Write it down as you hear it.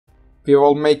We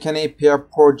will make an API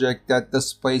project that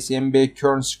displays NBA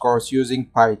current scores using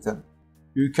Python.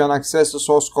 You can access the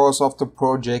source code of the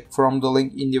project from the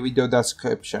link in the video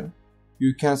description.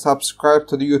 You can subscribe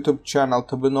to the YouTube channel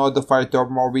to be notified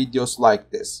of more videos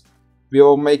like this. We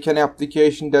will make an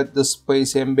application that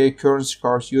displays NBA current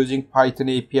scores using Python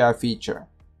API feature.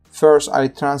 First, I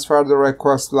transfer the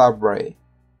request library.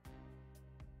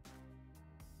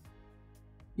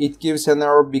 It gives an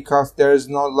error because there is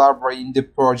no library in the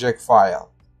project file.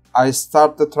 I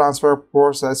start the transfer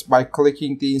process by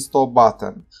clicking the install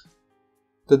button.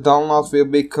 The download will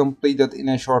be completed in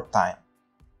a short time.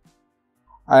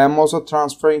 I am also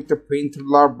transferring the printer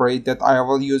library that I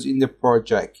will use in the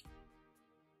project.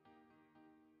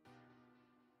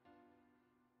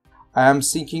 I am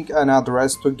syncing an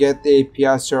address to get the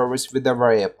API service with a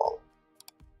variable.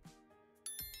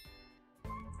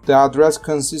 The address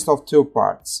consists of two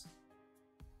parts.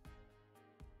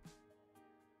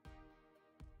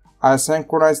 I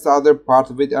synchronize the other part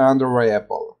with another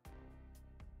variable.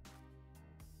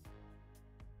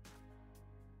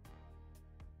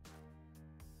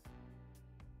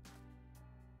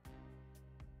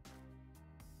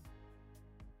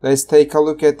 Let's take a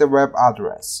look at the web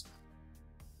address.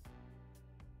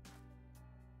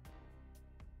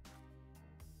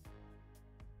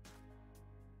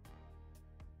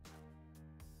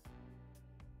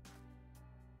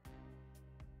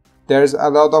 There is a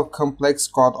lot of complex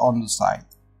code on the site.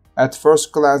 At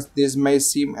first glance, this may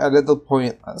seem a little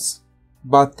pointless,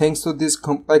 but thanks to these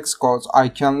complex codes, I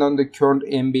can learn the current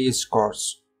NBA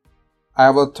scores.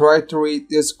 I will try to read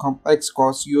these complex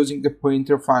codes using the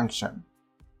printer function.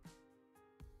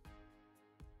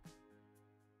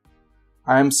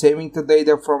 I am saving the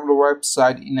data from the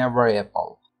website in a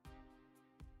variable.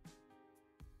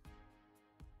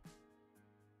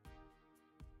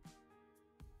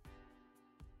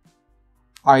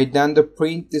 I then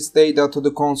print this data to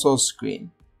the console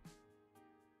screen.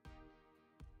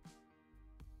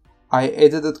 I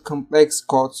edited complex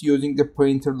codes using the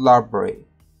printer library.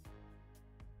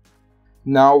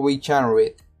 Now we can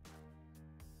read.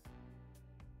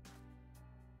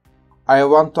 I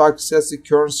want to access the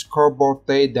current scoreboard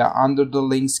data under the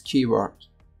links keyword.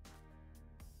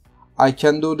 I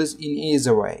can do this in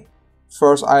easy way.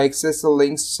 First, I access the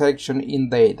links section in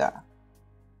data.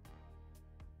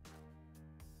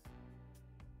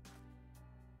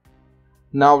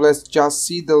 Now let's just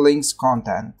see the link's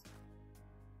content.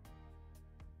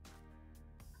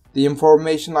 The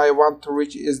information I want to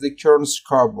reach is the current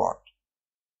scoreboard.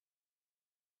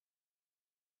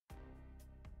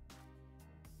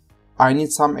 I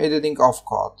need some editing of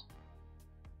code.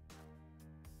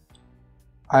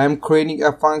 I am creating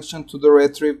a function to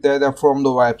retrieve data from the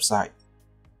website.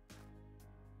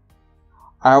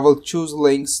 I will choose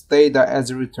links data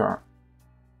as return.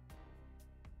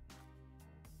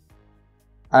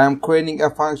 I am creating a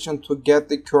function to get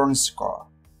the current score.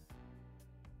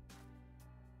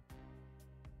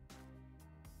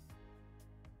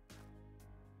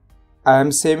 I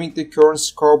am saving the current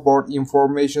scoreboard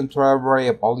information to a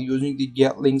variable using the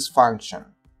getLinks function.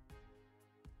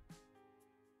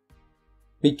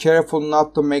 Be careful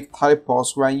not to make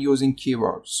typos when using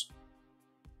keywords.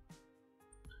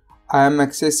 I am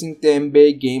accessing the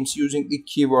NBA games using the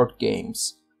keyword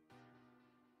games.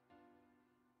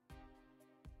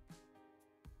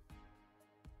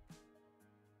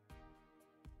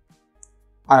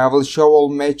 I will show all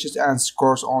matches and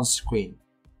scores on screen.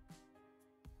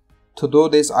 To do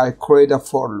this, I create a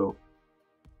for loop.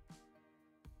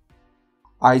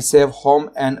 I save home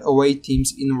and away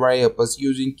teams in variables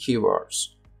using keywords.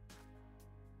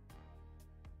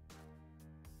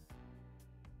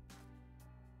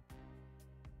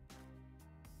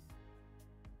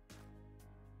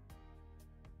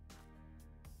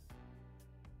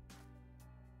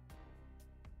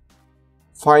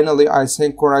 Finally, I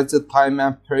synchronize the time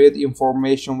and period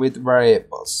information with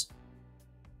variables.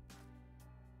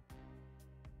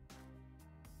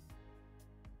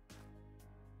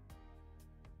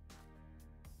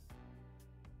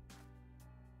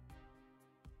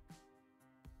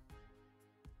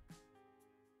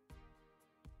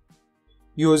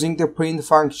 Using the print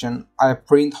function, I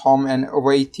print home and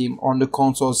away team on the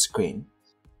console screen.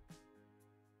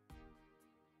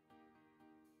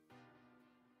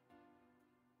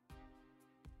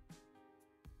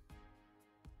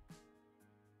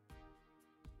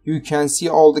 You can see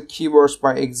all the keywords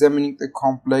by examining the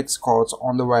complex codes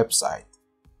on the website.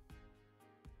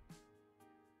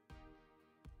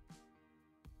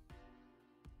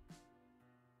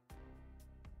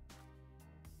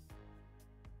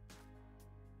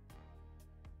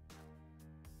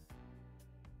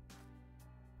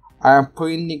 I am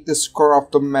printing the score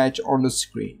of the match on the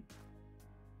screen.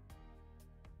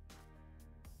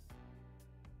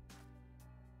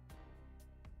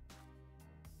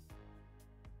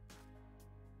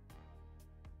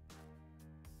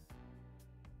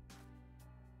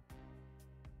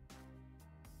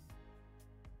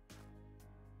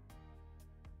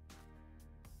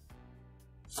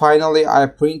 Finally, I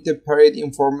print the period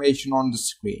information on the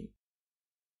screen.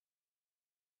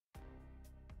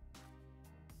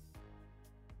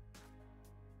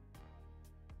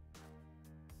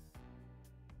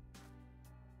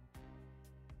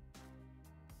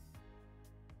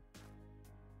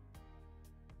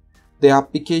 The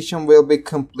application will be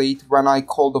complete when I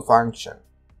call the function.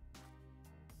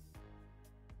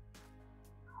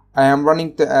 I am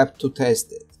running the app to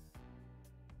test it.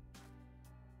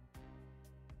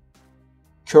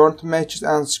 Current matches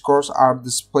and scores are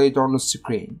displayed on the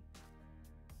screen.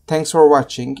 Thanks for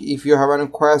watching. If you have any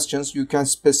questions, you can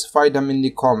specify them in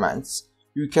the comments.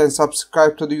 You can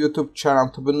subscribe to the YouTube channel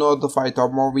to be notified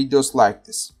of more videos like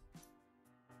this.